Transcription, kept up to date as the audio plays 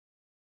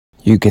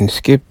You can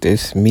skip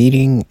this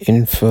meeting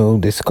info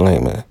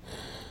disclaimer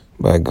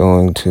by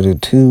going to the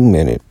 2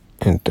 minute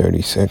and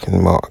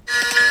 30-second mark.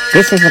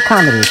 This is a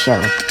comedy show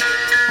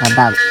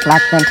about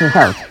black mental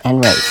health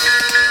and race.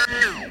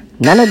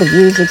 None of the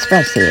views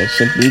expressed here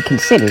should be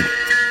considered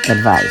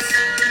advice.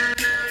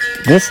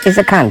 This is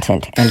a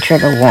content and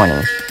trigger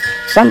warning.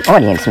 Some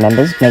audience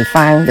members may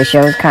find the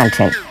show's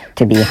content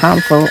to be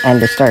harmful and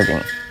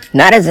disturbing.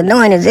 Not as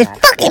annoying as this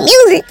fucking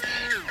music.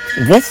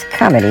 This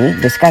comedy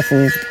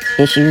discusses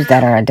issues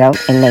that are adult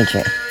in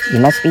nature. You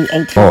must be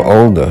 18 or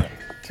older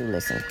to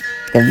listen.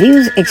 The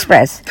views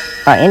expressed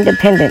are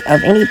independent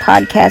of any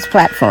podcast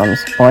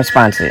platforms or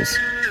sponsors.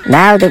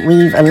 Now that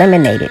we've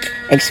eliminated,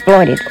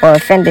 exploited, or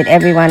offended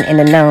everyone in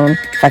the known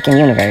fucking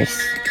universe,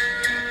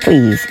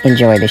 please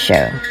enjoy the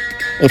show.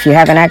 If you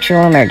have an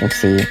actual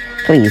emergency,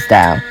 please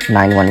dial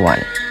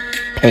 911.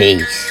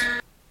 Peace.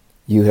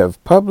 You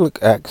have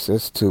public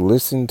access to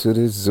listen to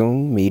this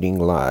Zoom meeting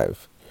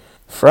live.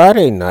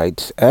 Friday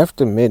nights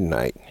after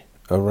midnight,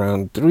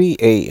 around 3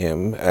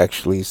 a.m.,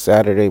 actually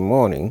Saturday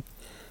morning,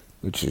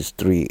 which is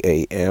 3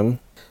 a.m.,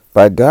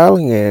 by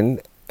dialing in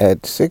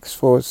at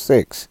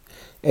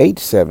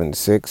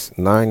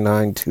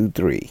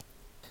 646-876-9923.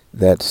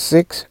 That's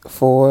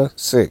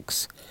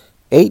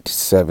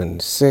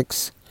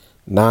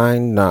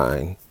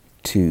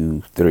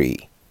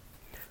 646-876-9923.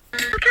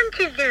 Welcome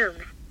to Zoom.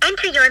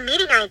 Enter your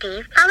meeting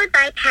ID followed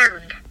by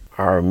pound.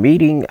 Our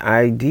meeting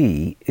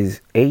ID is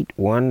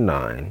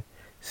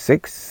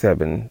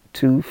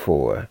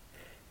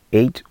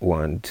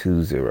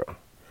 819-6724-8120.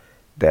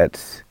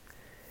 That's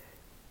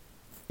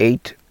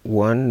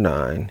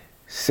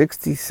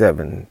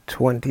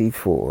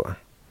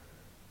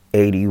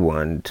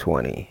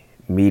 819-6724-8120.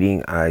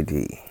 Meeting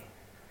ID.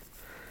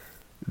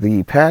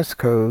 The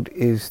passcode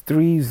is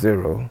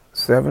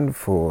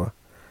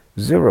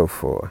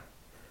 307404.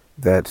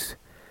 That's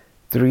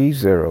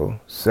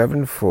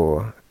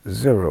 307404.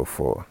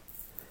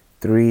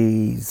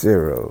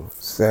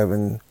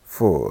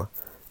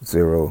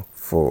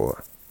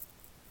 307404.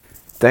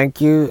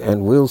 Thank you,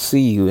 and we'll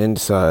see you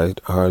inside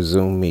our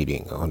Zoom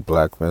meeting on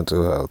Black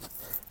Mental Health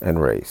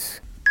and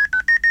Race.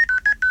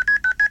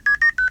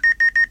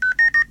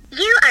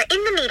 You are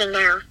in the meeting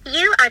now.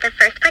 You are the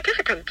first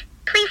participant.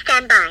 Please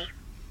stand by.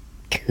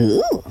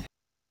 Cool.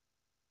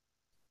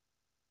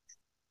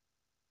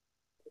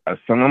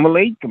 Assalamu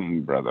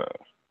alaikum, brother.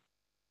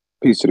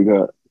 Peace to the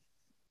God.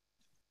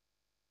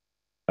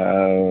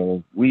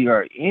 We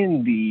are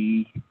in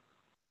the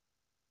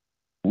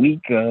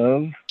week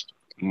of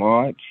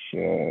March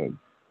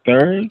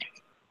 3rd,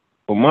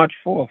 or March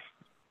 4th.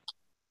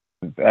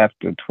 It's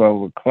after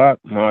 12 o'clock,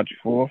 March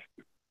 4th,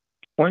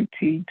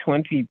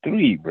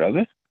 2023,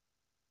 brother.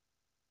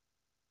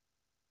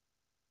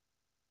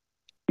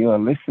 You are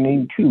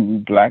listening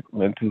to Black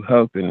Mental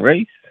Health and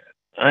Race.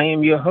 I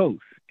am your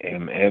host,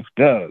 MF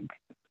Doug,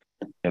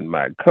 and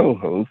my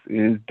co-host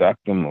is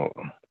Dr.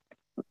 Moore.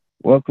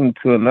 Welcome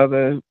to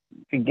another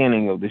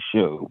beginning of the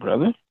show,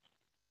 brother.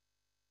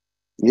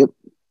 Yep.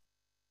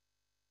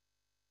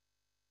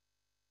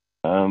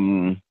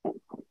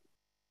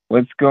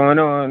 What's going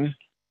on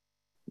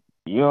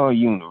in your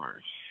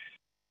universe?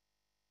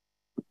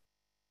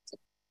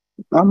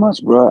 Not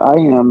much, bro. I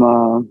am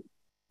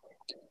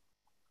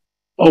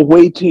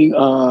awaiting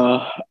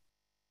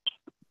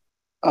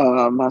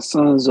my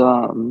son's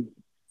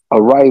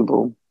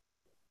arrival.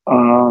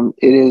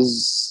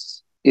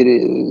 It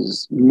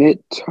is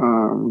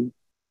midterm.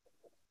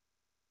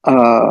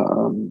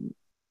 Wow.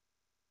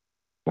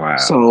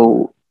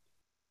 So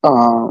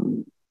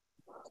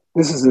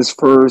this is his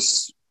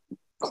first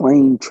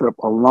plane trip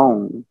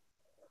alone.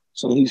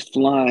 So he's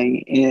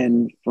flying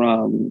in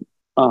from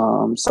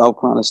South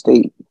Carolina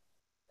State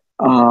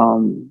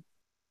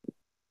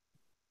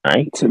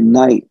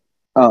tonight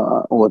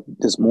or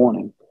this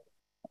morning.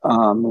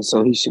 And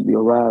so he should be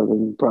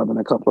arriving probably in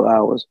a couple of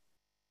hours.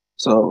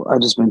 So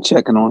I've just been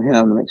checking on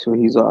him to make sure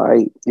he's all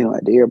right,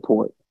 at the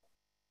airport,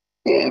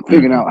 and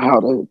figuring out how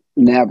to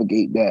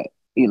navigate that,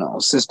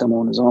 system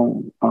on his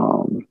own.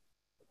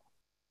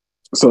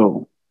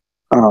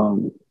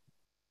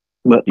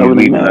 But you other than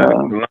leaving out of that,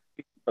 Columbia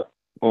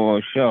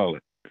or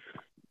Charlotte?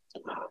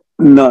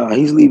 no,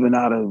 he's leaving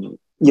out of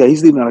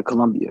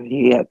Columbia.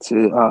 He had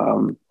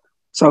to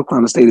South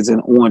Carolina State is in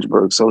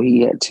Orangeburg, so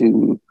he had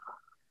to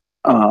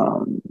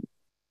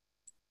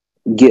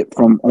get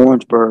from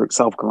Orangeburg,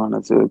 South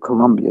Carolina, to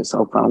Columbia,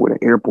 South Carolina, where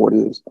the airport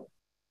is,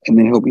 and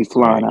then he'll be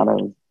flying out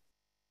of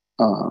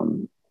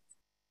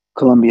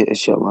Columbia,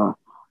 inshallah,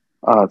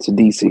 to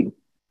DC.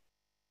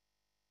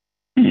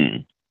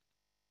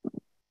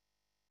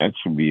 That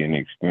should be an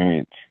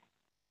experience.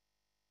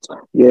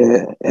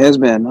 Yeah, it has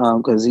been,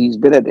 because he's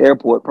been at the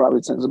airport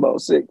probably since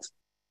about 6.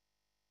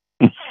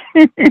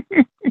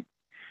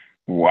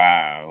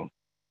 Wow.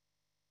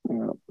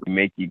 Yeah.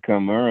 Make you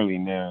come early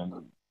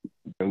now.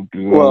 Go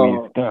through all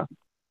your stuff.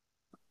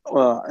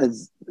 Well,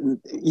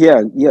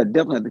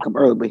 definitely had to come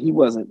early, but he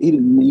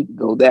didn't need to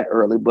go that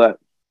early, but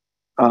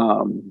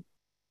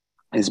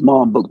his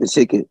mom booked the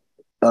ticket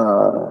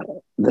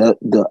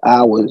the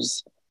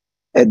hours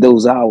at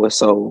those hours.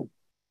 So,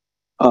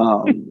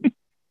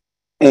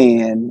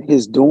 and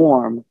his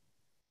dorm,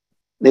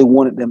 they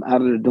wanted them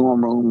out of the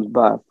dorm rooms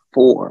by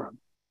 4.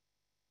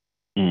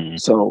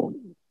 So,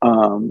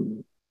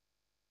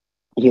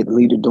 he had to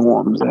leave the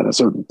dorms at a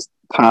certain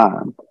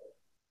time.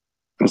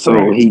 And so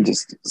Right. he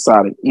just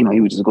decided, he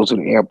would just go to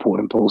the airport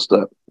and post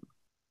up.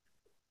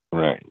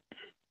 Right.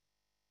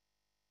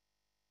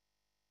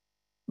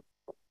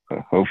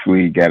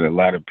 Hopefully, you got a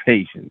lot of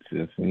patience.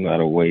 There's a lot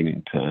of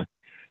waiting time.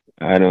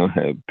 I don't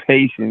have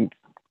patience,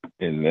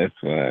 and that's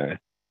why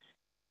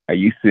I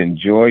used to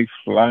enjoy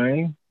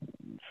flying,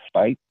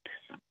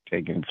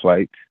 taking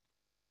flights,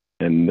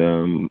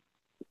 and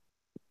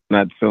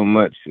not so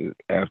much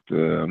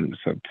after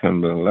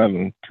September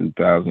 11th,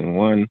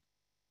 2001,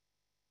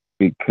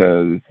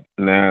 because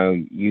now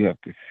you have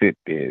to sit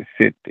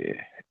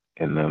there,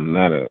 and I'm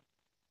not a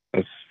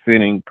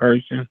sitting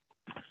person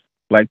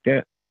like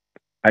that.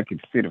 I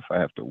could sit if I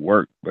have to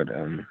work, but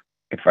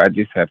if I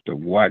just have to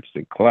watch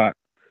the clock,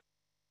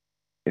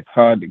 it's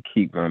hard to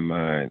keep my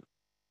mind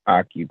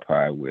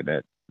occupied where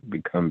that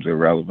becomes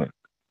irrelevant.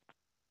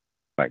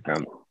 Like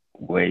I'm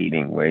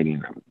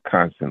waiting. I'm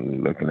constantly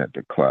looking at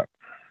the clock.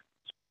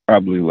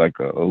 Probably like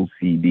a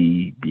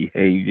OCD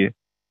behavior.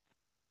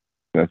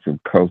 That's a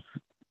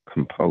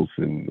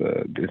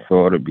compulsive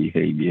disorder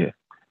behavior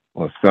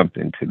or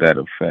something to that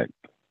effect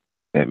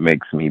that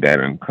makes me that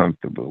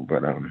uncomfortable.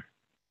 But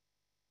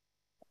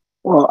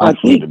Well, I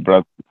hopefully think the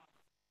brother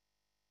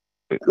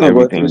no, go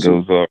everything finish it.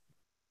 goes off.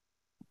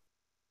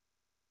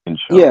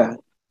 Inshallah.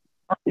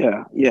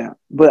 Yeah, yeah.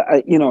 But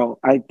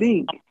I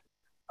think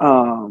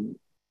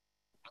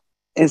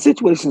in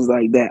situations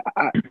like that,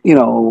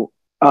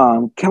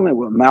 kind of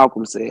what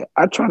Malcolm said,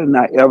 I try to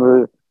not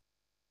ever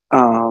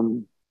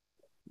um,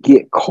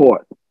 get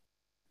caught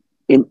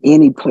in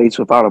any place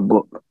without a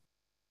book.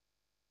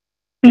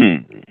 Hmm.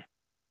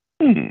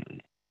 Hmm.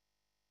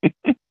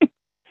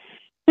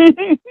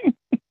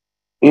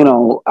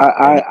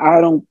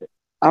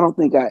 I don't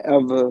think I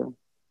ever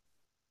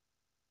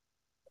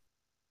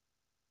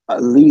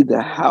leave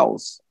the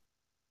house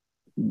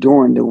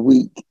during the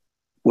week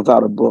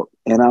without a book,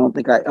 and I don't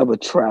think I ever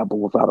travel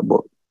without a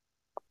book.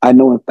 I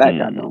know, in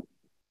fact, I Hmm. don't,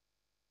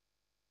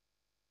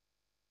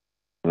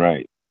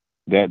 Right.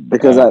 That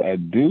because I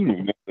do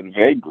remember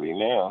vaguely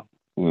now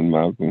when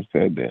Malcolm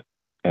said that,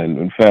 and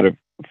in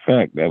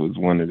fact, that was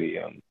one of the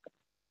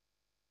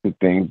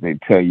things they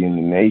tell you in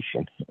the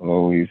nation.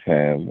 Always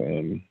have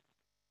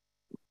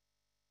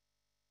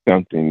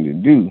something to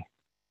do,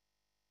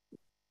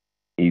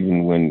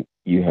 even when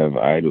you have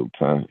idle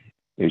time.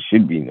 There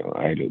should be no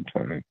idle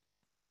time.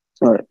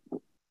 right,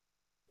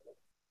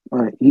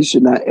 right, you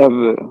should not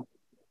ever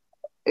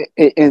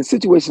in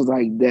situations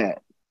like that.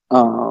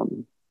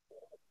 Um,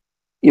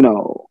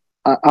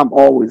 I'm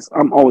always,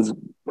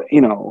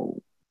 you know,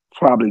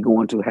 probably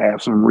going to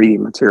have some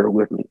reading material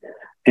with me,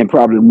 and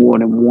probably more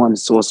than one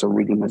source of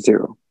reading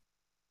material.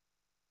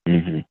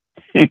 Hmm.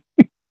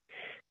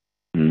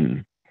 Hmm.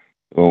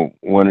 Well,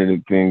 one of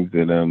the things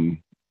that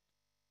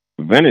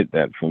prevented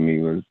that for me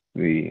was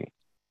the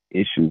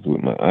issues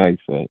with my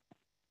eyesight.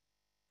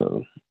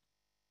 So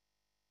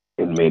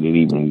it made it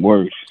even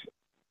worse.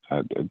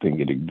 I think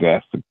it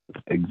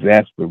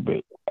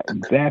exacerbated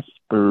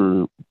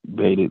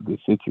the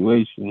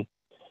situation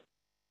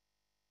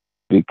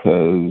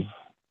because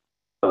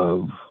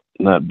of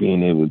not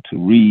being able to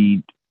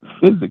read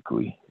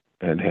physically.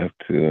 I'd have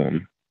to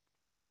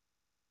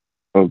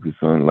focus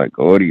on like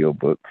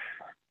audiobooks,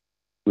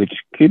 which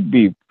could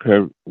be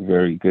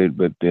very good,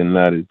 but they're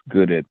not as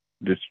good at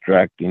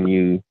distracting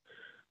you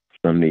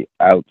from the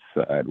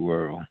outside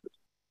world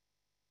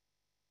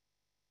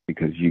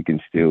because you can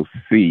still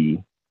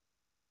see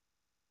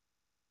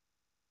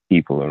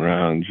people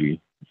around you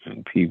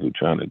and people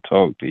trying to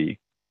talk to you.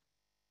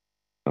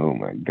 Oh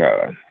my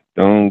God.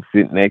 Don't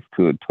sit next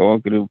to a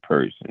talkative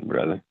person,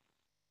 brother.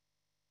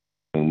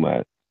 Oh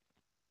my,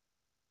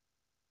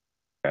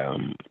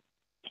 um,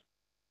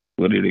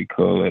 what do they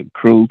call it?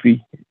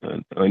 Cruelty?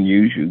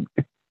 Unusual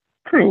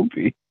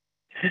cruelty.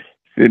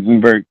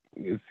 Sitting, back,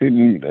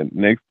 sitting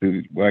next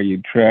to, while you're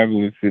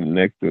traveling, sitting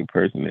next to a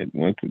person that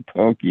wants to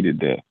talk you to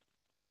death.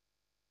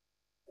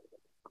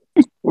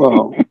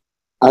 Well,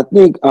 I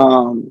think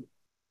I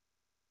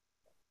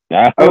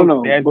I don't hope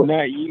know, that's but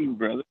not you,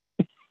 brother.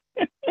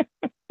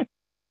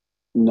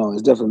 no,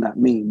 it's definitely not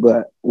me.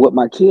 But what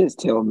my kids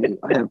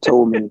have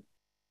told me,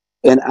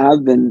 and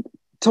I've been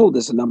told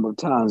this a number of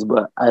times,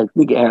 but I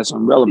think it has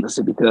some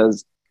relevancy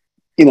because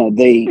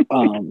they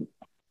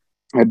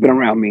have been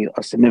around me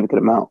a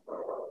significant amount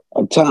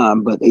of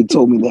time, but they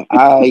told me that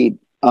I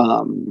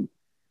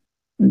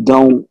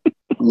don't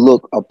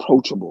look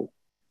approachable,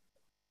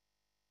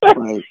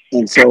 right?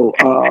 And so,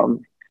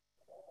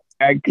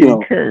 I you know,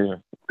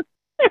 concur.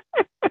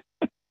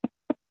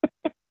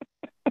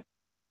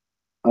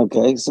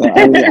 okay, so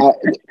I mean,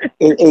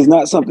 it's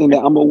not something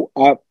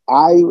that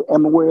I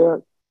am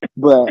aware,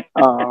 but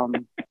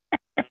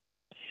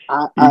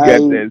You got I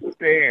that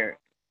stare.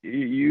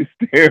 You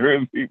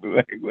stare at people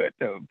like, what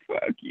the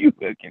fuck you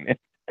looking at?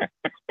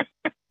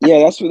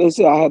 Yeah, that's what they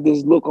say. I had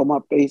this look on my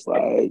face,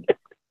 like,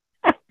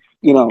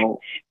 you know,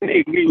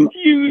 Nigga,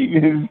 you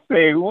even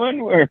say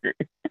one word.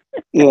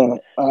 yeah,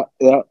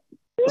 yeah.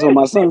 So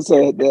my son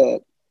said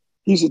that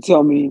he should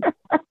tell me,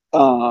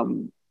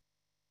 um,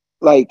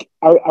 like,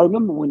 I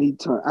remember when he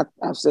turned.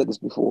 I've said this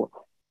before.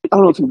 I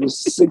don't know if he was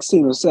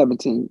 16 or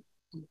 17,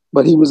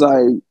 but he was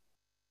like,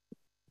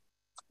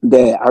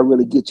 "Dad, I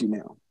really get you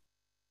now."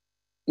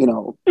 You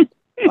know,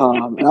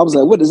 and I was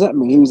like, "What does that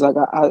mean?" He was like,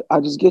 "I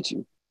just get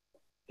you."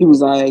 He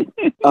was like,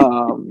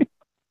 um,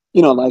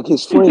 like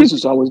his friends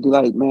used to always be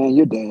like, "Man,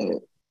 your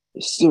dad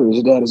is serious.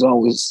 Your dad is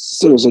always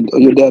serious. Or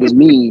your dad is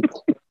mean."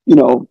 You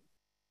know,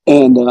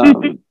 and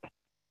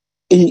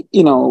he,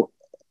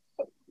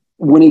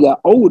 when he got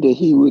older,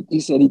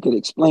 he said he could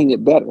explain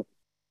it better.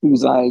 He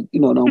was like,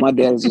 no, my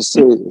dad is just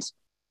serious.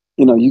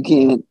 You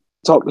can't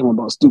talk to him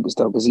about stupid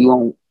stuff because he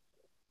won't,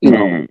 he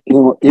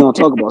don't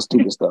talk about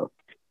stupid stuff,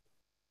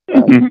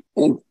 right?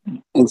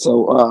 And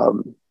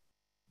so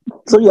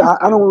yeah,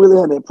 I don't really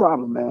have that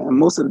problem, man.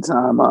 Most of the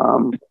time,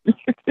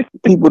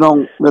 people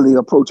don't really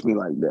approach me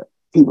like that.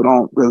 People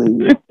don't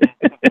really,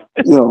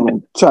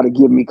 try to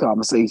give me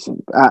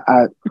conversation.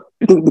 I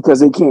think because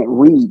they can't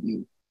read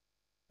me.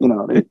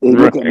 They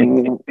look at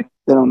me and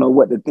they don't know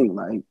what to think.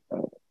 Like,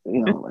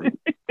 like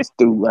this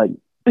dude, like,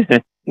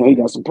 he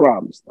got some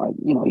problems. Like,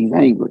 he's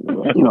angry,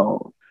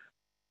 or,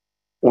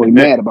 or he's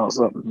mad about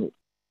something.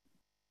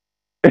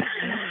 The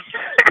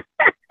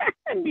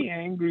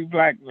angry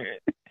black man.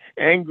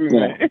 Angry Yeah.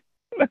 man.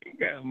 Like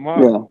Yeah.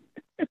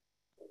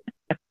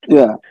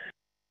 Yeah.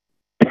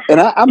 And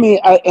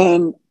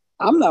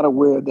I'm not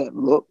aware of that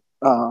look.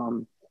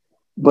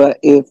 But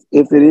if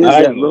it is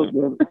that look,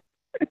 then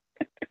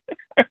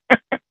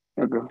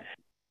okay.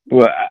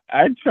 Well,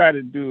 I try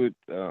to do it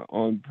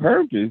on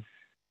purpose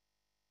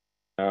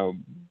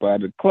by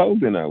the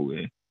clothing I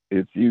wear.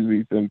 It's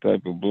usually some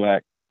type of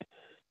black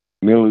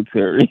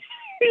military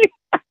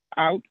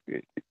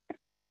outfit.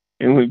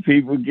 And when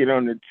people get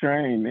on the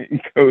train,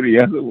 they go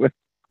the other way.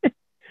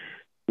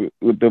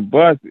 With the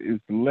bus,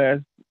 it's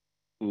less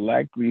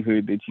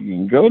likelihood that you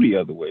can go the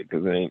other way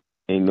because there ain't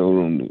no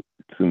room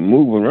to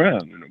move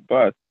around in a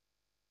bus.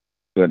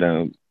 But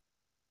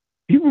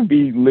people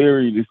be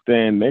leery to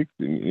stand next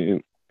to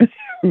me.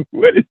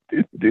 What is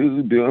this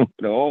dude doing with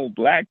an old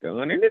black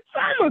on? And it's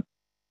summer.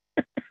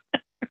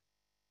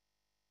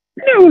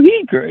 No,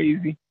 he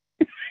crazy.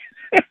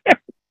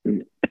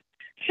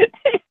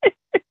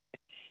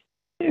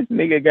 This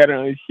nigga got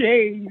on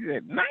shades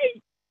at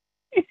night.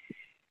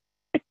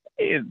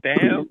 He's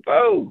damn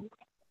fool.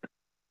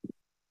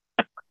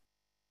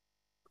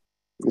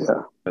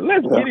 Yeah. But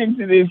let's get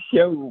into this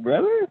show,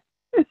 brother.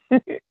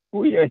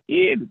 We are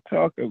here to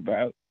talk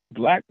about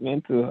black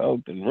mental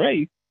health and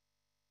race.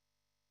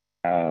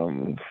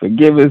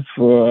 Forgive us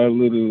for our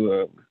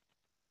little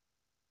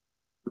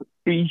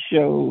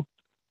pre-show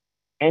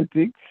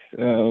antics.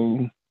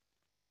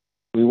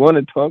 We want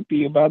to talk to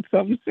you about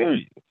something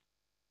serious.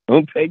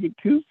 Don't take it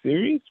too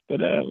serious,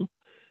 but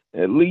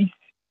at least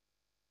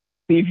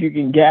see if you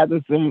can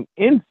gather some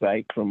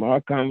insight from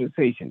our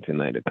conversation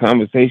tonight. A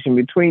conversation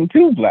between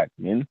two black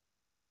men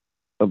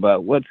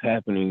about what's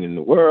happening in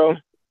the world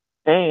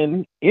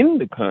and in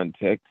the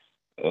context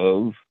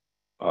of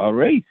our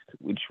race,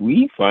 which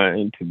we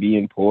find to be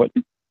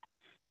important.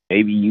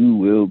 Maybe you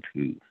will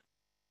too.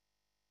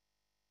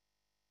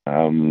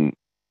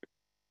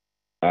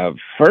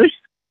 First,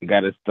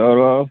 got to start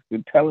off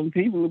with telling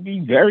people to be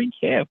very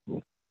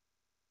careful.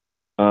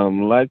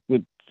 Like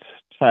with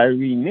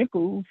Tyree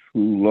Nichols,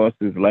 who lost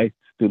his life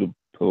to the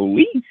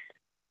police,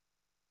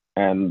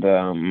 and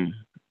the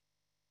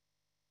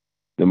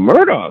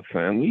Murdaugh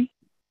family,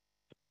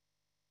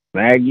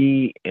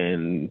 Maggie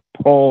and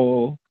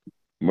Paul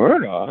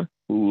Murdaugh,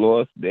 who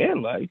lost their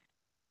life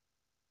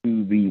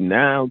to the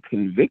now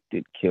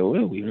convicted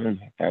killer. We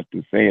don't have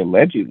to say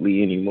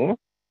allegedly anymore.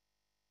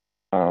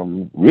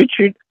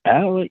 Richard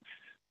Alex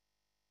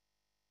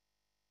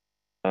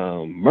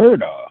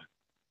Murdaugh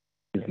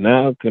is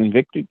now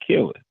convicted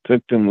killer.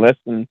 Took them less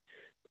than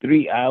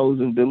 3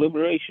 hours of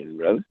deliberation,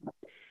 brother.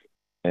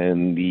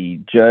 And the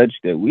judge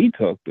that we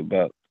talked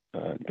about,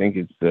 I think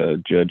it's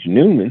Judge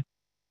Newman.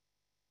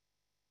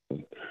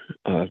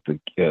 I'll have to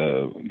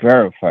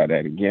verify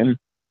that again.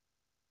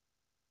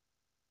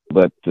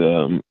 But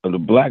the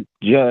black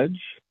judge,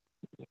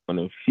 one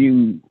of the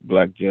few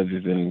black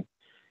judges in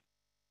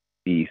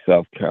the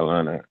South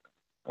Carolina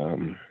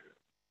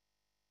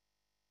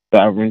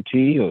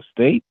sovereignty or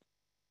state,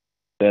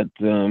 that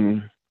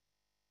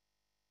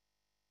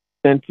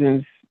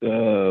sentenced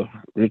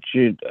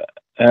Richard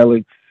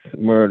Alex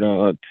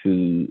Murdaugh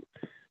to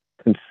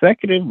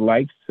consecutive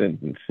life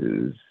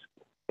sentences,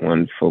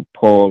 one for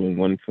Paul and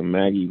one for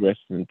Maggie. Rest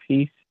in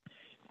peace.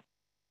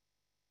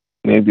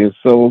 May their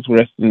souls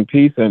rest in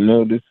peace. I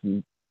know this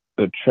is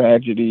a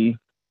tragedy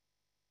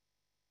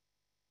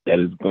that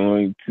is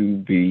going to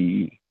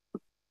be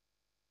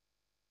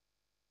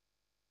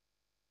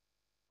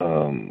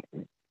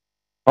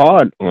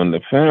hard on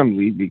the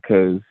family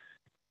because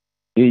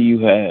here you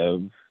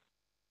have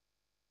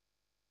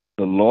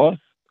the loss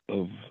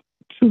of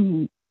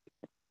to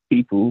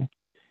people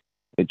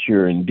that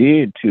you're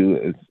endeared to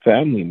as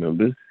family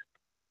members,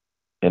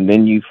 and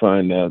then you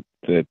find out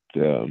that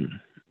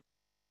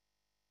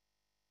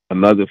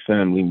another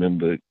family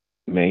member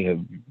may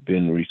have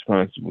been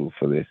responsible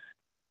for this.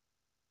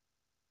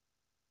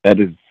 That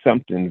is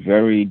something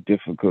very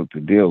difficult to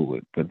deal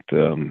with. But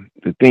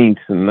the theme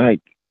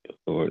tonight,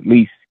 or at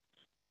least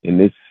in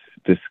this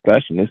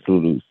discussion, this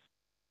little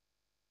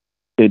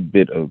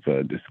tidbit of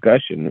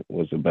discussion,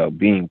 was about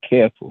being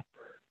careful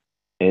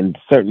in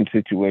certain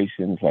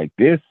situations like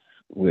this,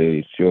 where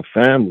it's your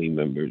family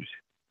members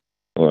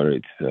or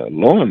it's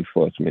law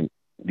enforcement.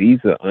 These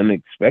are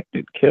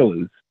unexpected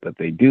killers, but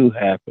they do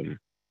happen,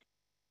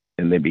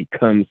 and they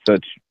become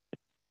such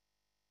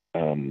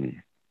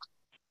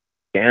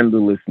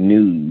scandalous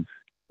news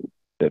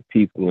that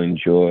people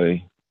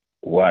enjoy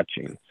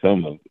watching.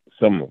 Some of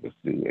us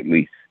do, at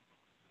least.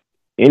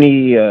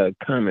 Any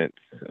comments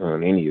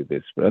on any of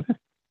this, brother?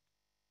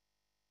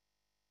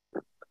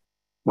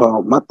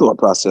 Well, my thought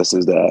process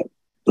is that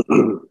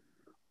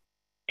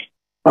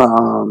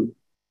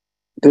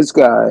this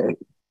guy,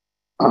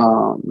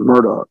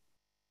 Murdoch,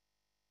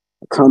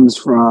 comes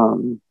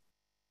from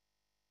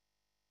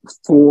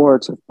 4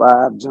 to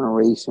 5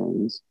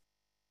 generations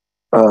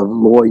of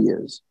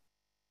lawyers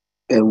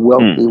and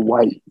wealthy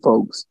white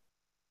folks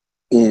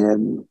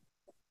in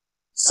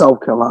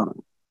South Carolina.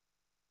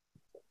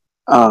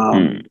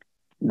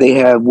 They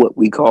have what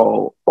we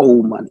call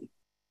old money.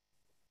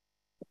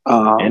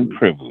 And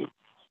privilege.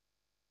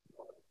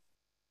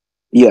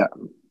 Yeah.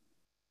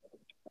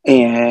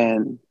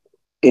 And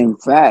in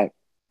fact,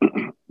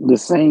 the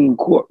same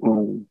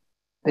courtroom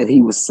that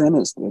he was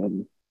sentenced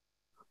in,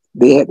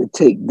 they had to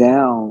take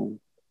down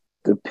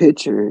the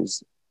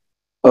pictures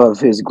of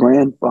his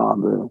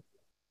grandfather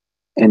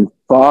and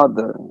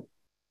father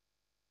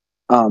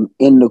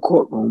in the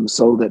courtroom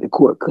so that the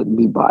court couldn't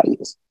be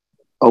biased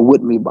or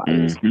wouldn't be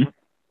biased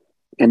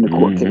in the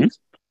court case.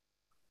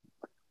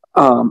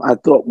 I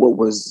thought what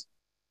was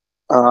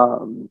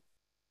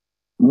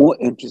more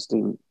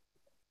interesting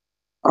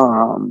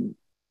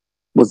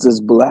was this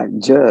black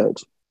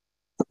judge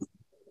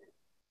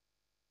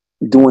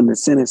doing the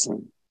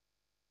sentencing.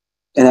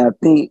 And I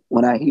think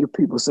when I hear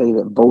people say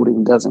that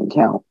voting doesn't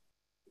count,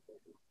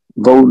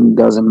 voting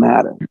doesn't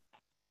matter,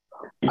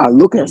 I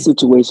look at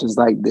situations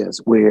like this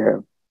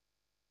where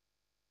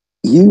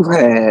you've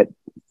had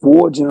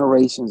 4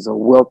 generations of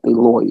wealthy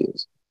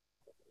lawyers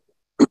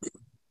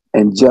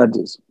and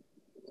judges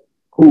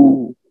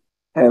who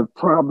have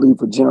probably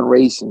for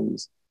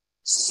generations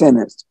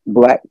sentenced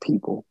black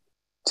people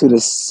to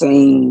the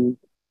same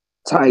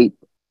type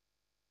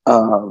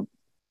of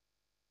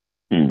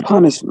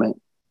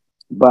punishment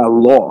by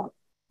law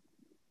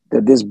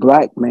that this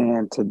black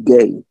man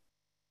today,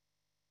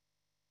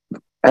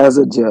 as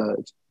a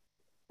judge,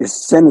 is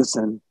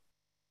sentencing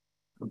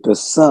the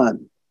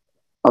son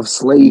of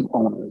slave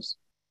owners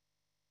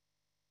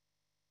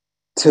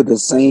to the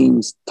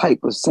same type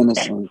of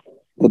sentencing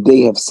that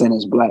they have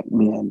sentenced black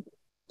men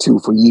to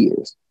for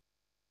years.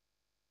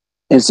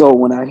 And so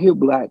when I hear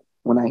black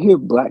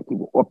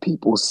people or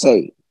people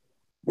say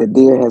that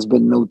there has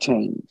been no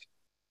change,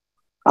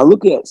 I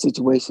look at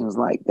situations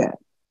like that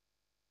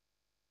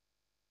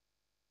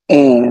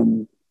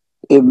and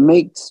it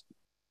makes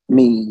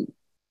me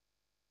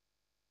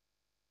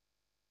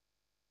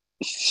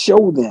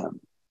show them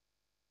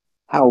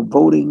how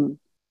voting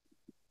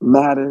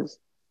matters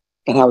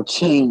and how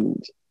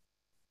change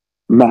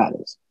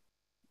matters.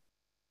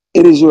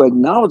 It is your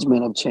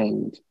acknowledgement of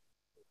change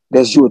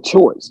that's your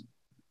choice.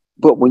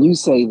 But when you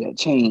say that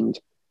change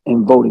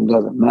and voting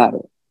doesn't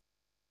matter,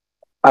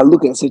 I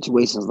look at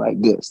situations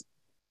like this,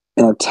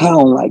 in a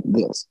town like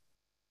this,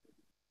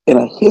 in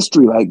a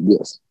history like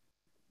this,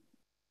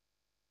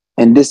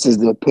 and this is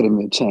the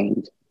epitome of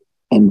change,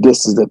 and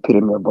this is the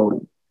epitome of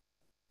voting.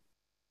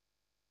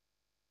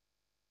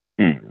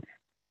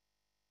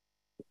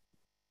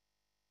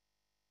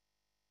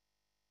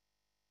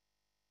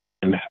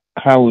 And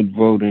how would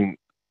voting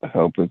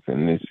help us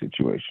in this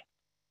situation?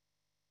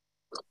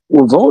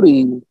 Well,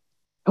 voting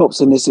helps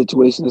in this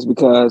situation is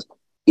because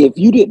if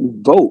you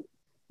didn't vote,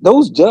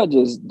 those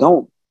judges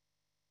don't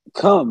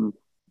come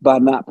by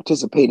not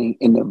participating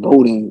in the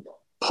voting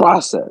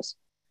process,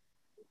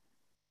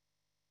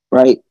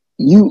 right?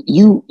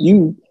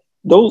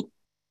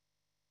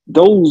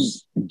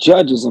 Those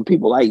judges and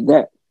people like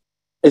that.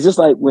 It's just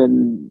like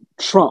when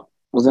Trump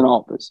was in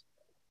office,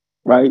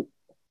 right?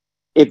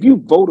 If you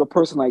vote a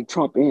person like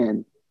Trump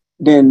in,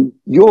 then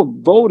your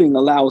voting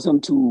allows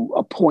him to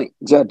appoint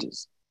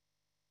judges,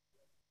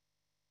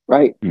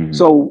 right?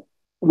 So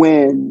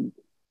when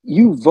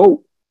you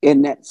vote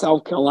in that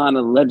South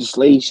Carolina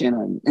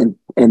legislation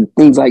and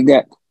things like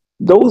that,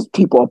 those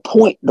people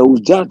appoint those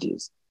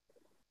judges.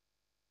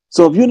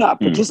 So if you're not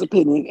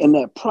participating in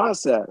that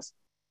process,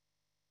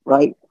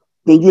 right,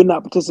 then you're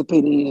not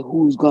participating in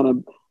who's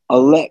going to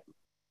elect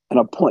and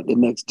appoint the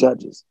next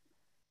judges.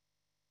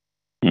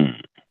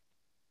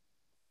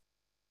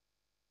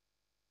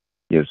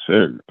 Yes,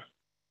 sir.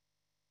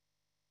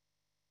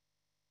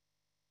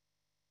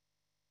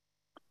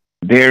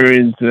 There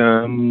is,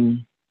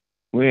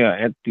 we are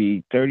at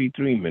the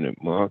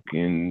 33-minute mark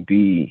in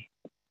the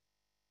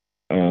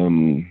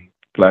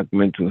Black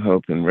Mental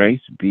Health and Race,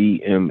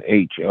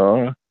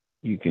 BMHR.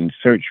 You can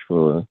search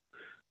for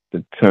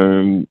the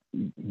term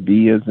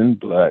B as in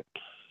Black,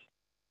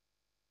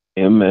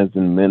 M as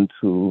in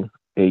mental,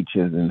 H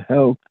as in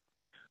health,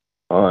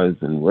 R as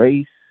in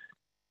race,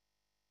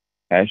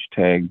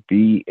 hashtag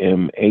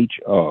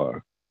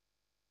BMHR.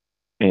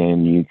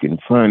 And you can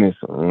find us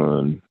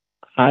on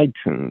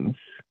iTunes.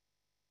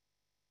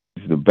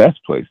 It's the best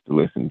place to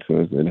listen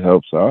to us. It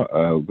helps our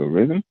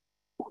algorithm.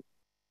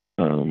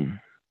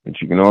 But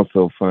you can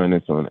also find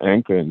us on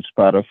Anchor and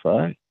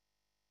Spotify,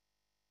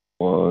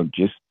 or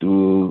just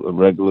do a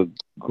regular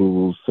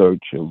Google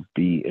search of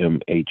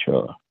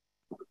BMHR.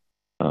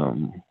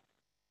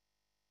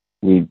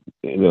 We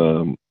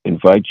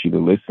invite you to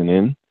listen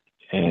in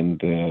and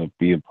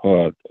be a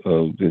part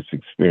of this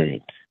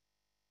experience.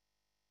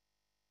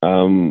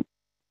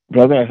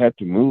 Brother, I had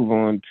to move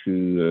on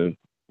to,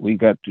 we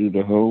got through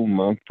the whole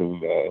month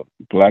of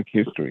Black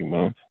History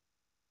Month.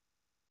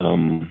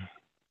 And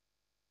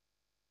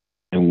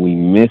we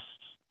missed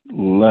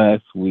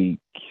last week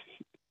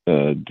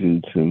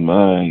due to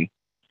my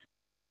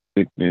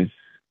sickness.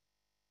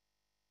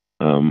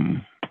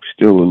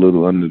 Still a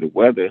little under the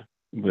weather,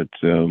 but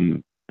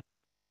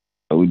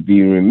I would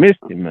be remiss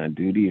in my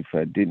duty if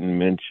I didn't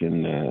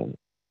mention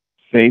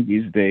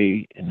Savior's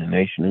Day in the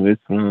Nation of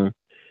Islam,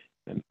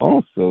 and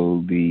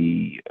also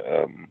the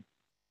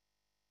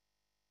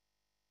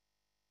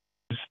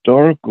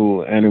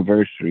historical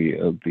anniversary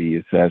of the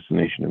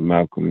assassination of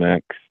Malcolm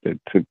X that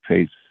took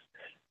place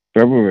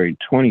February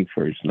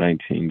 21st,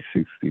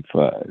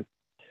 1965.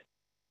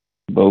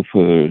 Both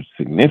are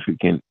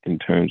significant in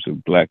terms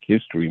of Black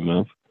History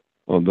Month,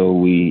 although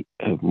we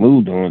have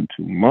moved on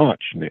to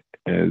March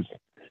as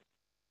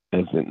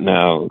it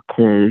now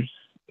occurs,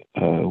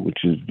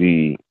 which is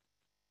the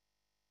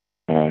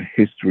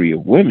history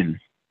of women,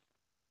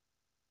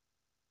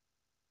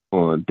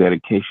 or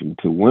dedication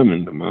to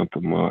women, the month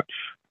of March.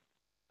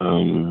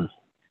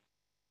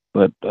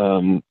 But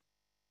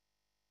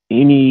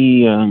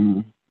any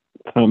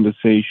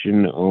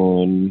conversation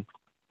on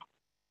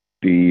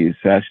the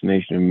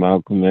assassination of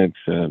Malcolm X,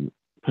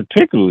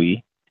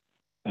 particularly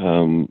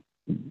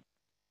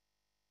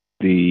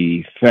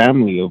the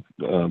family of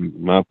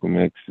Malcolm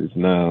X is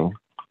now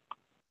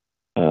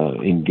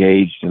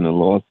engaged in a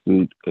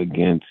lawsuit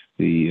against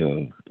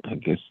the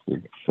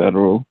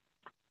federal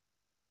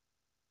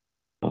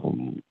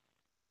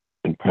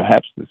and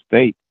perhaps the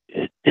state,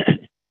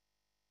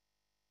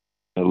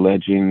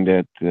 alleging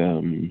that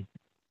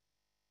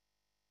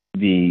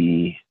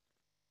the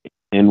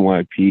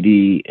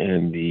NYPD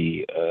and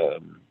the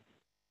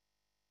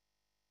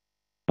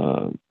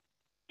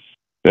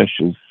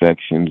special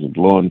sections of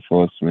law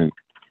enforcement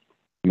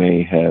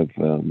may have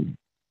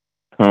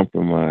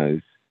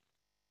compromised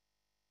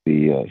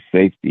the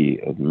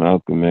safety of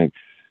Malcolm X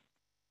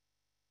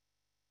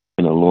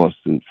in a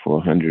lawsuit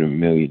for $100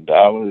 million.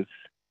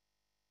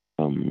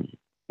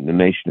 The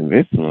Nation of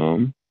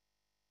Islam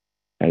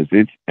has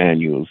its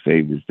annual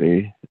Savior's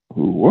Day,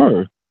 who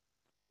were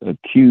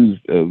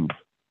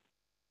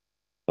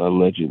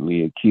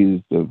allegedly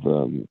accused of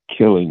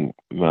killing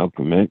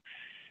Malcolm X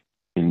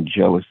in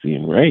jealousy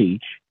and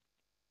rage.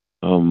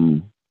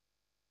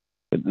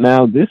 But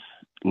now this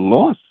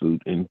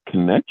lawsuit in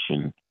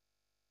connection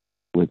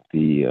with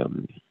the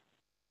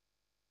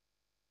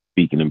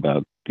speaking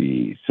about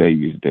the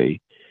Savior's Day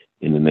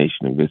in the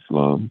Nation of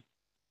Islam,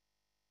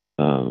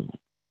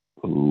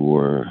 who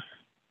were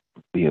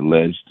the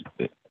alleged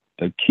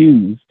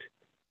accused,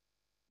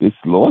 this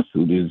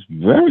lawsuit is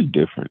very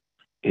different.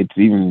 It's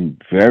even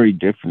very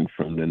different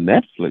from the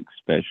Netflix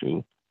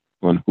special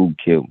on who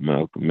killed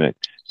Malcolm X,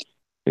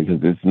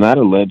 because it's not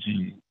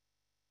alleging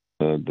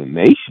the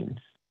nation's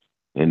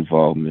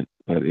involvement,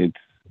 but it's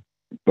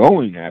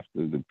going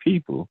after the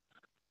people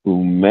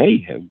who may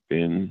have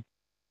been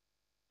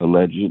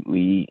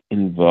allegedly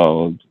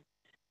involved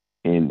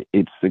in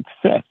its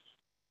success,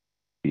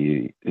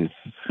 the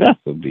success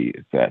of the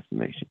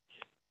assassination.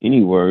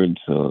 Any words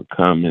or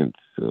comments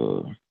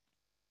or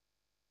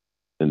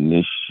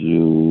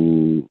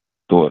initial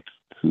thoughts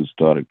to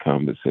start a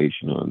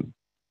conversation on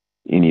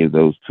any of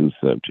those two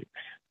subjects?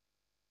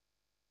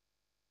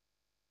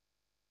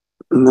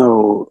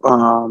 No,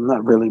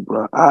 not really,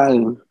 bro. I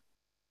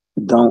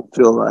don't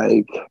feel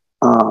like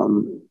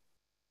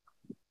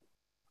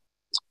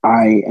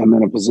I am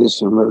in a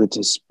position really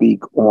to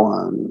speak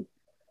on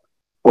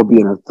or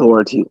be an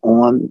authority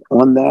on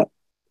that.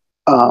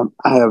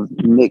 I have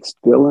mixed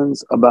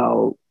feelings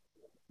about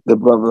the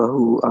brother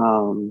who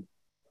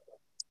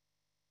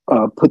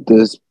put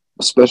this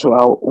special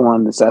out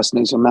on the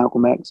assassination of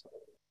Malcolm X,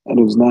 and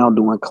who's now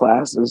doing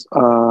classes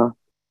on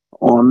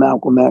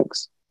Malcolm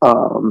X.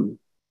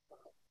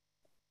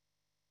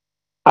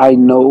 I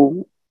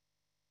know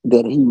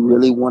that he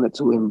really wanted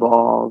to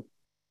involve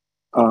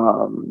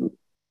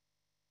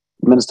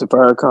Minister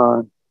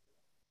Farrakhan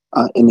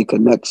in the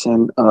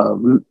connection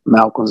of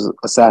Malcolm's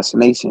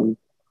assassination.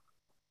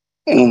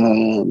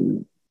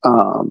 And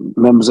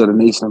members of the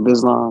Nation of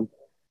Islam.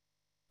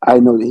 I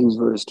know that he was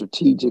very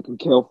strategic and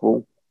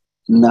careful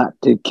not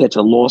to catch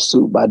a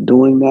lawsuit by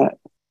doing that.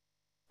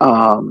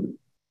 Um,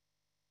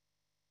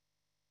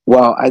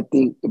 while I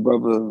think the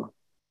brother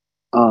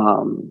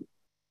um,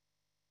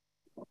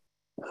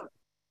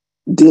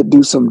 did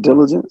do some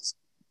diligence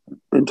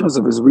in terms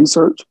of his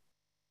research,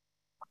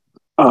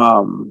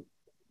 um,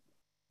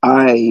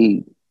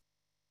 I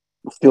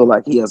feel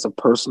like he has a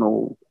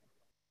personal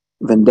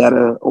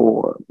vendetta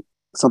or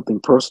something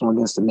personal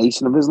against the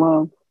Nation of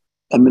Islam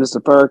and Minister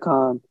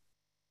Farrakhan,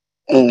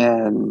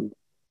 and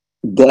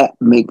that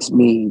makes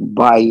me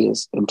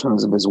biased in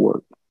terms of his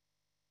work.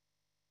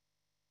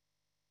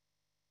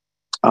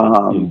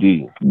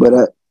 Indeed.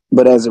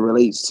 But as it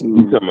relates to,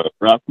 You talking about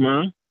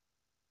Rahman?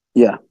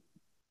 yeah.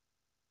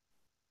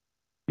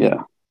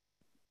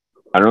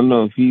 I don't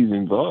know if he's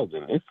involved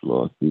in this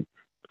lawsuit.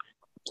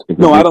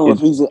 No, I don't know if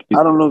he's.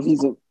 I don't know if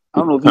he's. I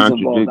don't know if he's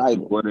involved contradicts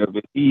either.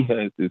 whatever he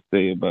has to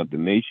say about the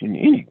nation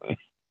anyway.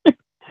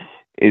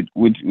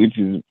 Which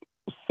is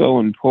so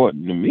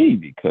important to me,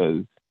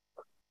 because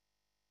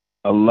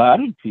a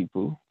lot of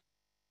people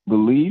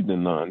believe the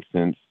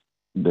nonsense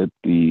that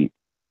the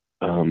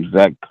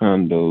Zach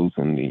Condos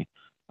and the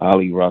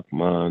Ali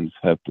Rahmans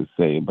have to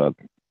say about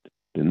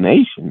the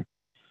nation,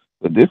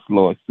 but this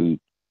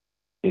lawsuit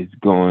is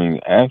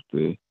going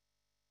after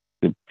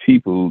the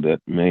people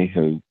that may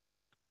have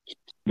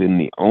been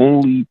the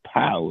only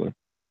power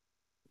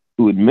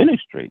to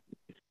administrate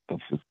or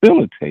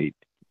facilitate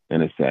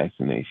an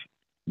assassination.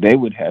 They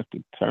would have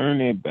to turn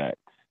their backs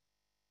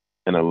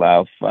and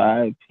allow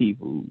 5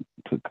 people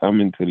to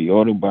come into the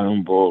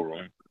Audubon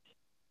ballroom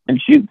and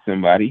shoot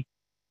somebody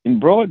in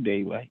broad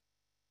daylight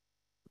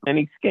and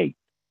escape.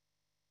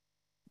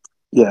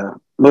 Yeah,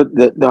 but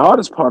the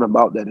hardest part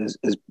about that is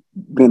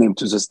being able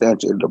to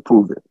substantiate to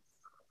prove it.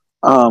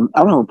 I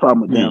don't have a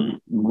problem with them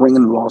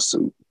bringing a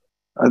lawsuit,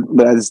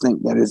 but I just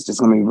think that it's just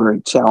going to be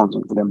very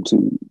challenging for them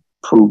to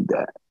prove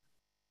that.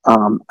 I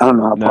don't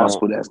know how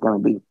possible that's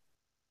going to be.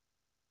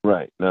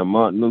 Right. Now,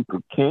 Martin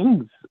Luther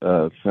King's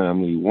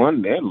family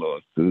won their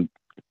lawsuit.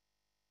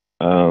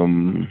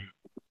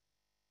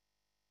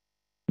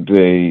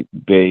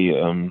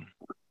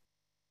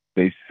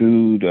 They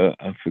sued.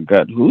 I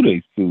forgot who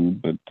they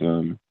sued, but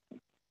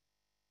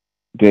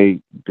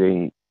they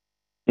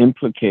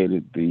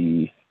implicated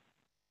the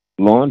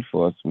law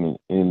enforcement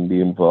in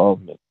the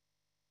involvement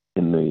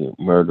in the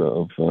murder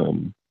of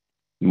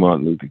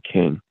Martin Luther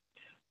King.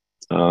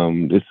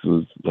 This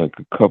was like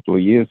a couple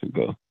of years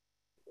ago.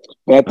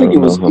 But I think it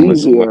was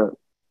easier.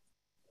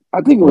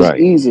 I think it was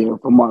easier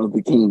for Martin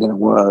Luther King than it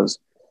was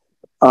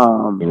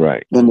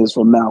than it is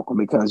for Malcolm,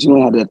 because you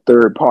don't have that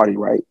third party,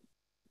 right?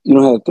 You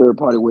don't have a third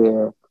party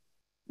where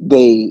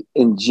they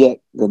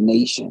inject the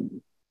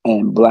nation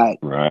and black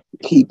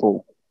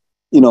people,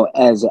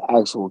 as the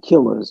actual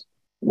killers.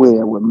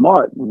 Where with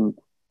Martin,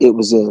 it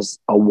was just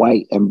a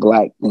white and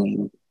black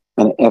thing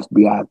and an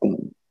FBI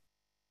thing.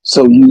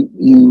 So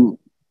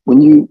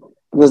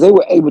because they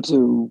were able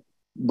to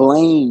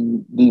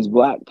blame these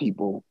black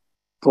people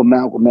for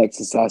Malcolm X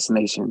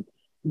assassination,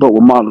 but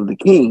with Martin Luther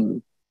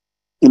King,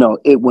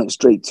 it went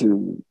straight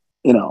to,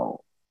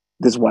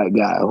 this white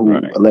guy who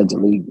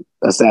allegedly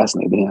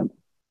assassinated him,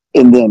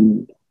 and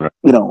then,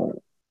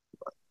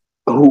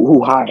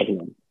 who hired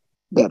him,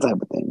 that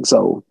type of thing.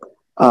 So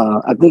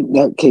I think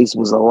that case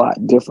was a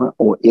lot different,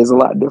 or is a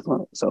lot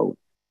different. So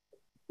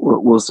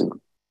we'll see.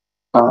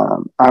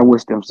 I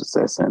wish them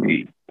success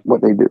in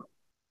what they do.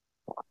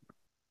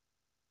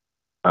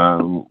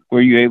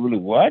 Were you able to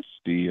watch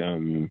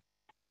the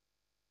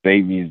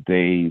Savior's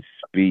Day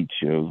speech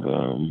of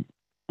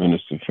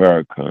Minister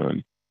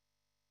Farrakhan?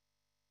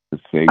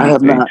 I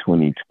have not.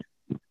 2020.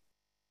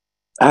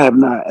 I have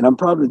not, and I'm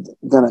probably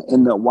gonna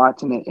end up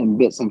watching it in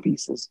bits and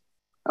pieces.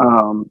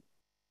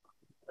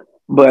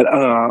 But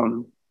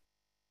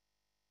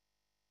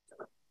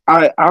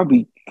I'll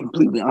be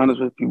completely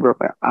honest with you, bro.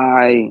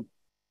 I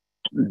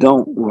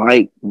don't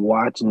like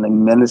watching the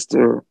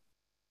minister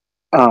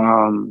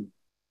and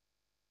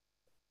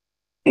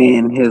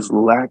his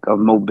lack of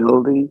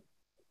mobility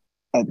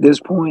at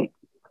this point.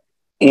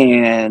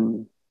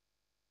 And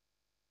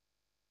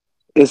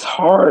it's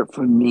hard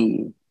for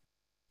me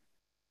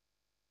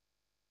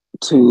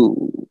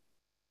to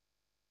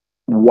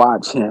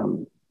watch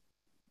him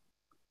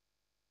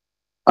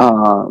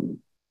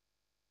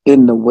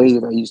in the way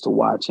that I used to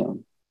watch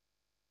him.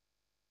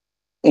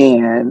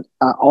 And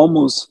I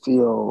almost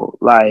feel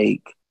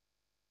like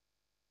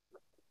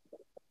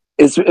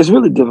it's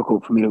really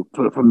difficult for me to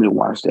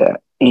watch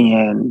that.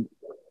 And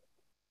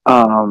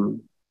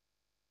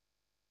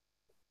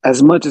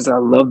as much as I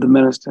love the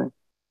minister,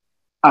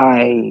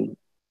 I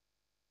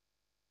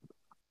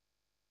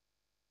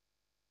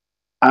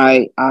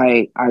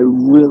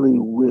really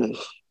wish.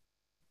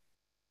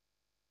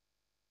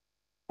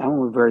 I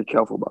want to be very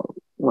careful about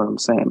what I'm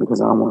saying,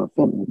 because I don't want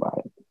to offend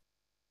anybody.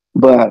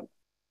 But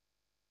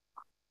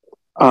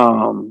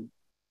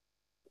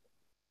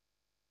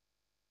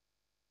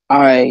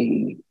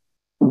I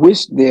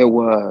wish there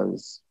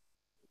was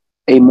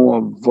a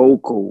more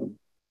vocal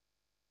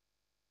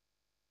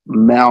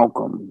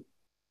Malcolm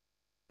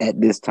at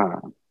this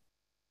time,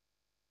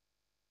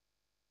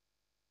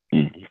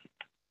 Mhm.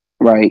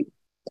 right?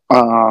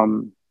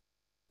 Um,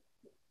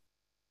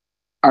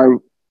 I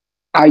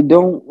I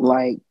don't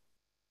like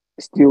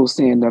still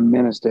seeing the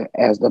minister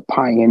as the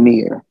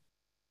pioneer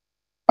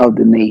of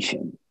the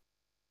nation.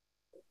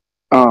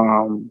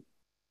 Um,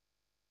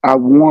 I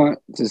want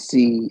to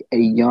see a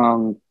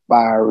young,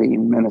 fiery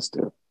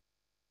minister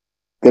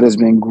that has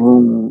been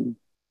groomed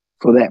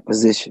for that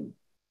position.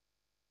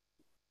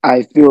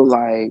 I feel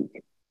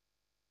like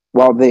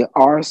while there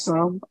are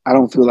some, I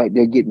don't feel like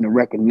they're getting the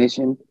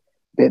recognition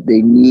that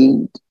they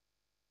need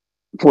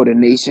for the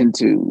nation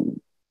to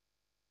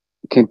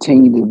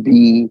continue to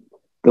be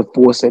the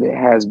force that it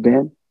has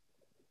been.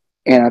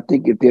 And I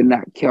think if they're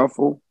not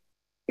careful,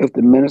 if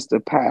the minister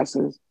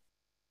passes,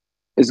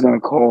 it's going to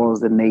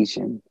cause the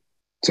nation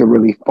to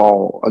really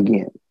fall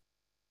again.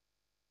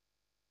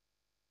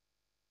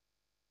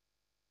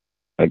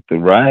 Like the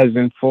rise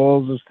and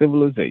falls of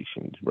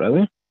civilizations,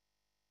 brother.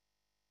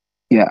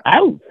 Yeah,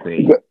 I would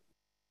say, I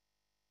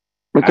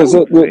because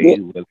would say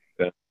it was.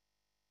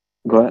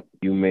 go ahead.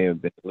 You may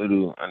have been a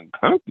little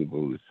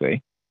uncomfortable to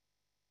say.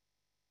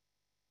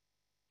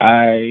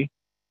 I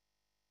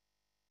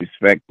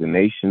respect the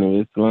Nation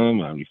of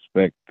Islam. I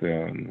respect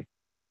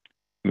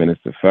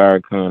Minister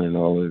Farrakhan and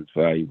all of his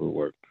valuable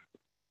work.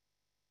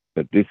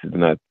 But this is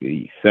not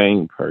the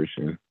same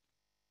person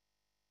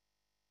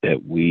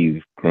that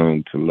we've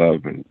grown to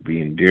love and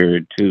be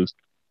endeared to.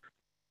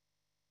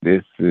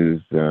 This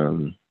is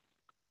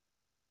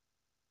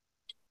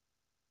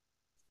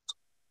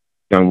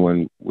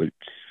someone with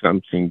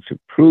something to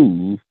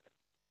prove.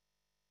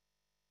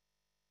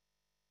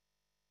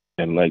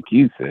 And like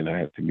you said, I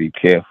have to be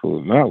careful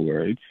with my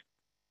words.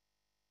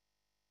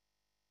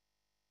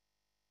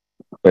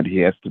 But he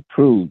has to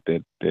prove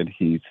that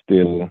he's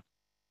still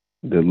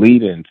the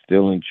leader and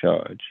still in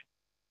charge.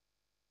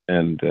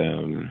 And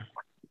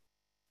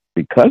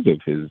because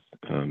of his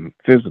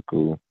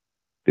physical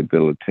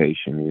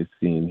debilitation, we're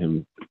seeing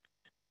him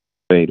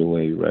fade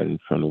away right in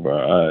front of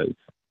our eyes.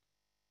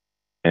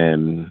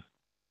 And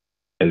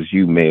as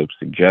you may have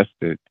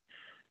suggested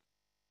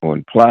or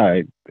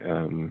implied,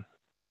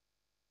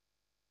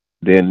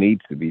 there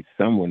needs to be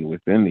someone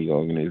within the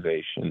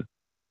organization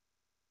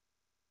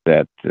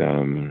that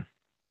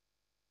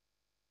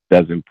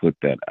doesn't put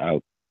that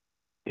out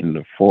in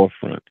the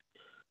forefront.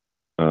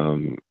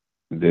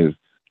 There's,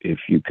 if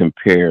you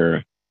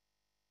compare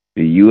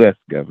the U.S.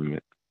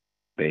 government,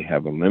 they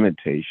have a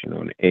limitation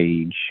on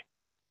age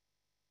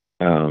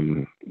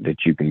that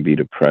you can be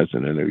the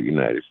president of the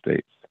United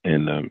States.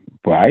 And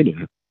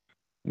Biden,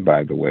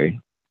 by the way,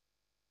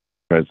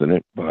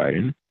 President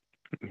Biden,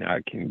 I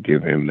can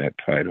give him that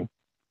title,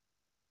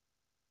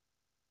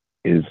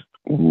 is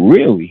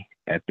really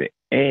at the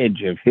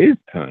edge of his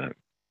time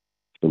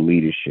for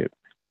leadership.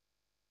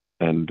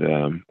 And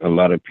a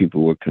lot of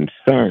people were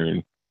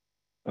concerned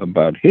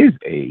about his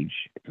age.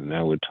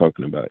 Now we're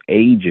talking about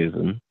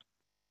ageism,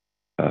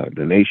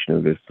 the Nation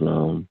of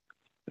Islam,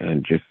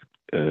 and just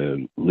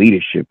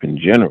leadership in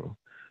general.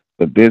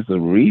 But there's a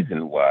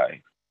reason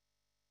why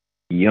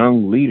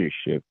young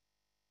leadership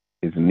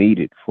is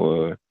needed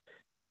for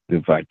the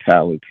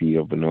vitality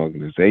of an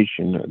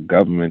organization, a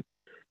government,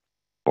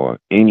 or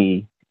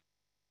any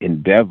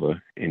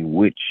endeavor in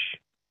which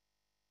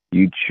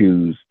you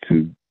choose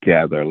to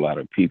gather a lot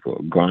of people,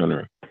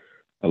 garner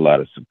a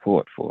lot of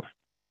support for.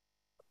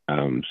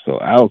 So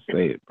I'll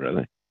say it,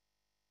 brother.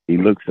 He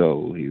looks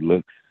old. He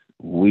looks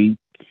weak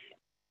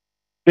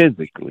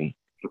physically,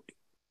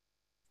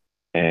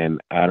 and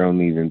I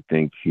don't even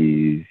think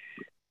he's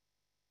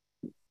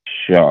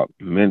sharp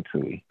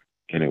mentally.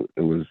 And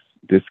it was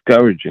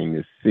discouraging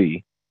to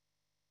see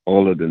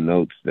all of the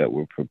notes that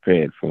were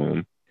prepared for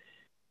him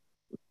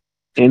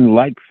in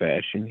like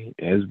fashion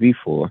as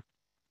before.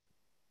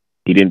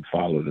 He didn't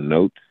follow the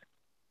notes.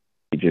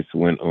 He just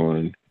went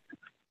on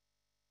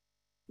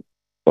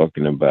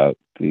talking about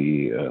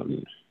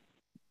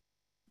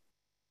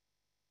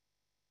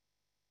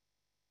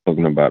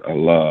talking about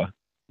Allah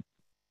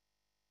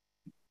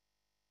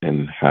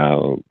and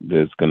how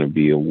there's going to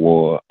be a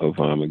war of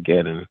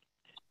Armageddon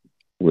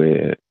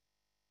where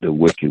the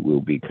wicked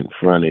will be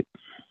confronted.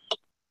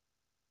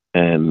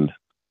 And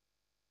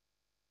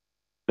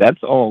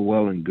that's all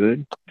well and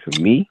good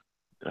to me.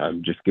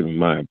 I'm just giving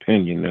my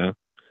opinion now.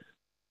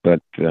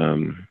 But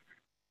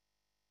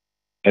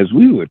as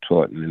we were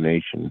taught in the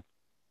nation,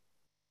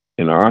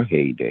 in our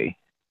heyday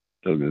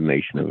of the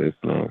Nation of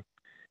Islam,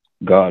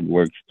 God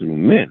works through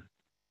men.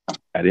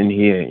 I didn't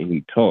hear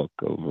any talk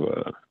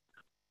of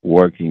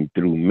working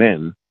through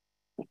men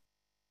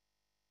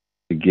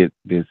to get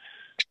this,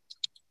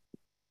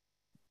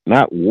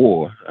 not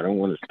war. I don't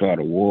want to start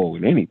a war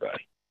with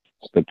anybody,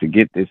 but to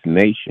get this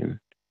nation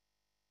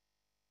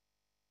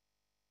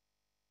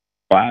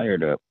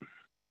fired up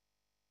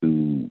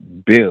to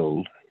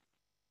build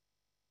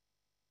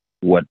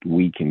what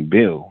we can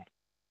build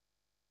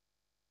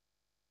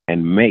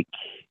and make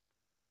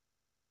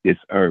this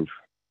earth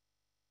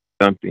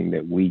something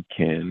that we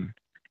can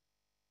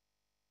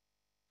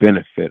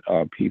benefit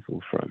our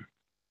people from.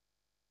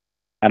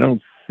 I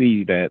don't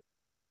see that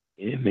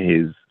in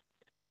his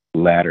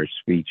latter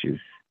speeches,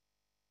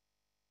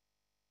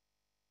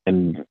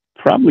 and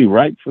probably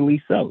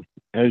rightfully so.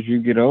 As you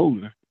get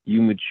older,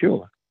 you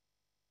mature.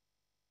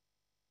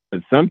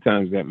 But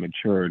sometimes that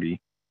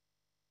maturity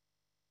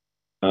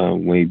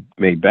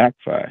may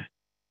backfire.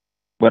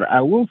 But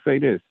I will say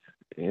this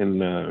in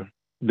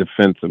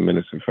defense of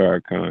Minister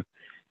Farrakhan: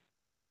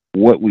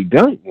 what we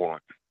don't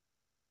want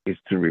is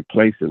to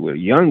replace it with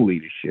young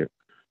leadership,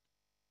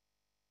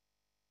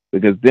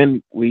 because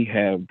then we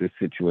have the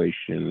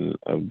situation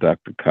of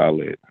Dr.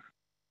 Khalid,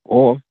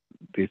 or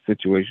the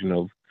situation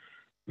of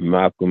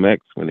Malcolm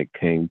X when it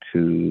came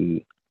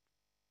to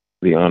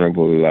the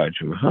Honorable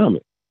Elijah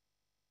Muhammad.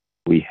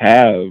 We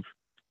have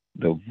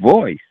the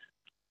voice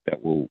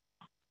that will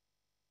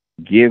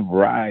give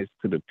rise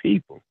to the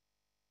people,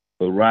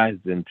 but rise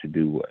them to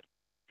do what?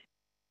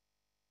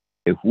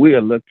 If we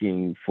are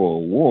looking for a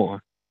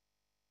war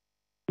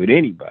with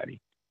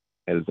anybody,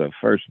 that is our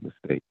first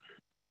mistake,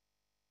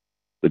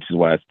 which is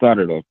why I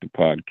started off the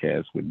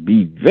podcast with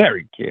be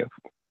very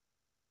careful,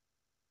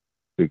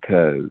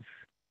 because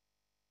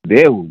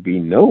there will be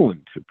no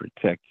one to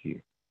protect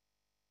you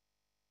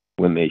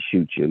when they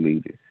shoot your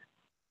leaders.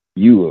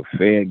 You are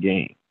fair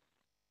game.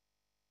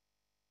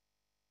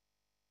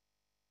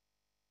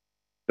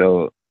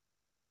 So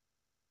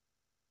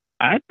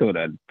I thought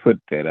I'd put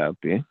that out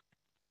there.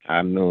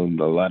 I know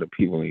a lot of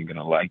people ain't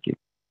gonna like it,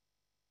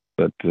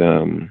 but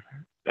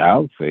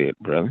I'll say it,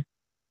 brother.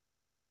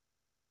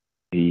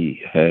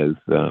 He has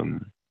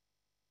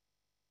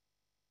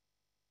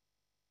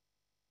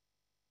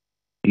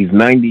he's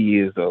 90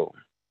 years old,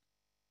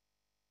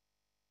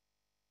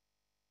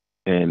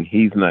 and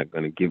he's not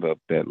going to give up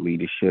that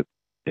leadership.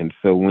 And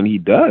so when he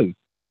does,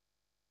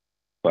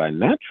 by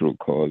natural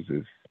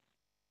causes,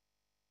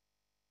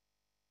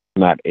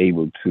 not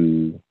able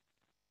to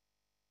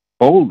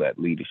hold that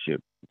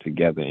leadership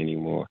together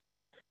anymore,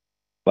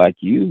 like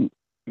you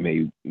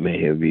may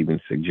have even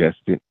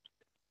suggested,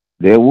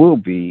 there will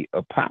be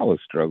a power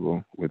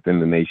struggle within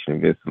the Nation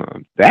of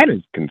Islam. That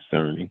is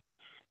concerning.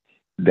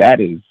 That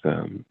is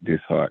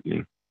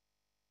disheartening,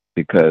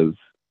 because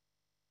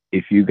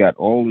if you got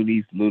all of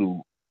these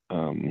little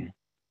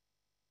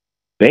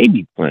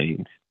baby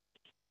planes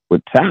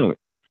with talent,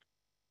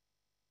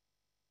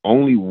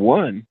 only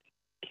one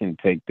can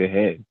take the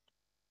head,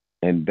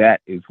 and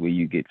that is where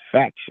you get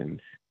factions,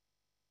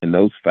 and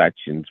those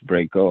factions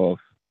break off,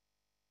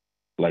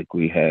 like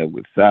we had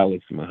with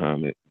Salis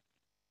Muhammad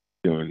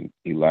during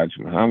Elijah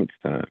Muhammad's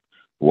time,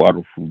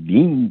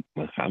 Warufuddin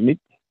Muhammad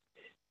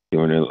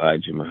during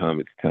Elijah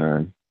Muhammad's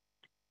time,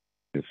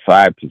 the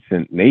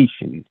 5%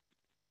 Nation,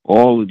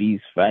 all of these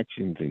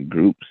factions and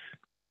groups.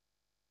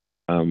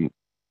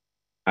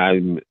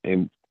 I'm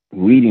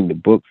reading the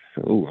books.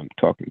 Oh, I'm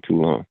talking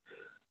too long.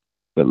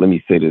 But let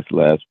me say this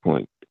last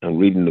point. I'm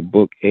reading the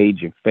book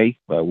Age of Faith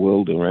by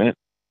Will Durant,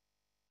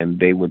 and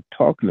they were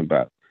talking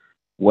about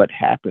what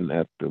happened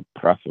after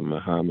Prophet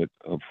Muhammad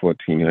of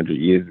 1400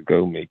 years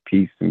ago, may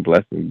peace and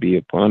blessing be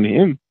upon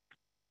him.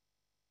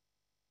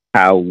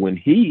 How when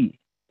he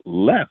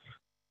left,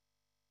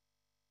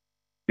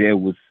 there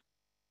was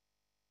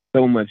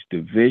so much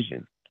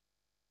division,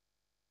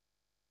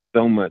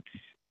 so much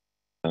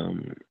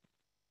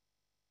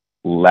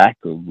lack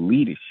of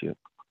leadership,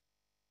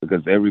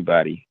 because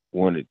everybody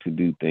wanted to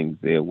do things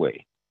their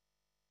way.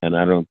 And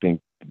I don't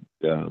think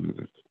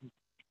the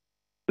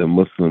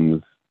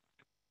Muslims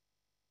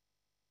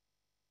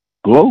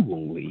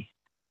globally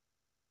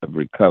have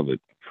recovered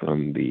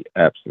from the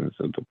absence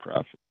of the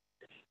Prophet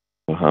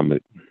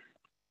Muhammad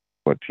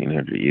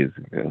 1400 years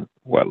ago.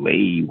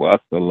 Walay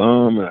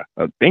wasalam.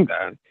 I think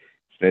I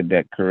said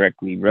that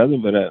correctly, brother,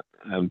 but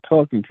I'm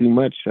talking too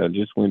much. I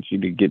just want you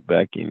to get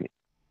back in it.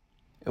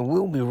 And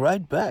we'll be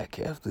right back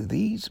after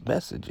these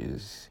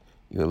messages.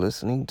 You're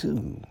listening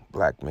to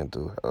Black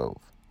Mental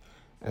Health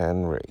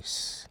and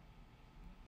Race.